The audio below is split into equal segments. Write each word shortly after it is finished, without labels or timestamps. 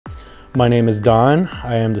My name is Don.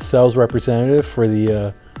 I am the sales representative for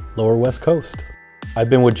the Lower West Coast. I've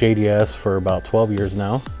been with JDS for about 12 years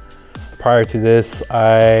now. Prior to this,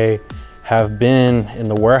 I have been in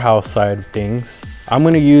the warehouse side of things. I'm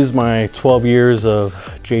going to use my 12 years of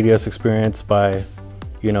JDS experience by,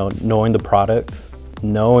 knowing the product,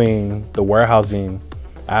 knowing the warehousing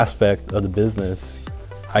aspect of the business.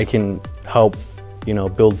 I can help,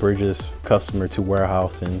 build bridges customer to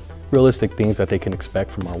warehouse and realistic things that they can expect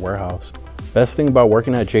from our warehouse. Best thing about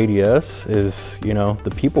working at JDS is,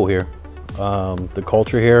 the people here. The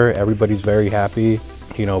culture here, everybody's very happy.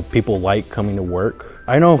 People like coming to work.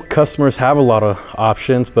 I know customers have a lot of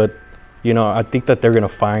options, but I think that they're gonna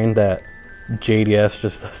find that JDS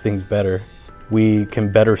just does things better. We can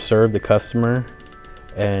better serve the customer,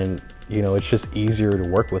 and it's just easier to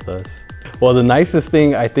work with us. Well, the nicest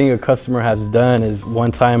thing I think a customer has done is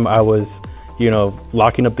one time I was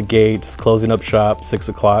locking up the gates, closing up shop, 6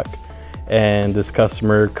 o'clock, and this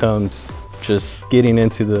customer comes just getting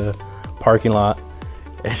into the parking lot,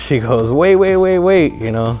 and she goes, wait,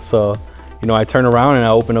 so, I turn around and I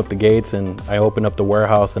open up the gates and I open up the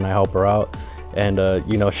warehouse and I help her out. And,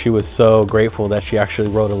 she was so grateful that she actually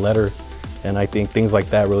wrote a letter. And I think things like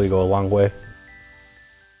that really go a long way.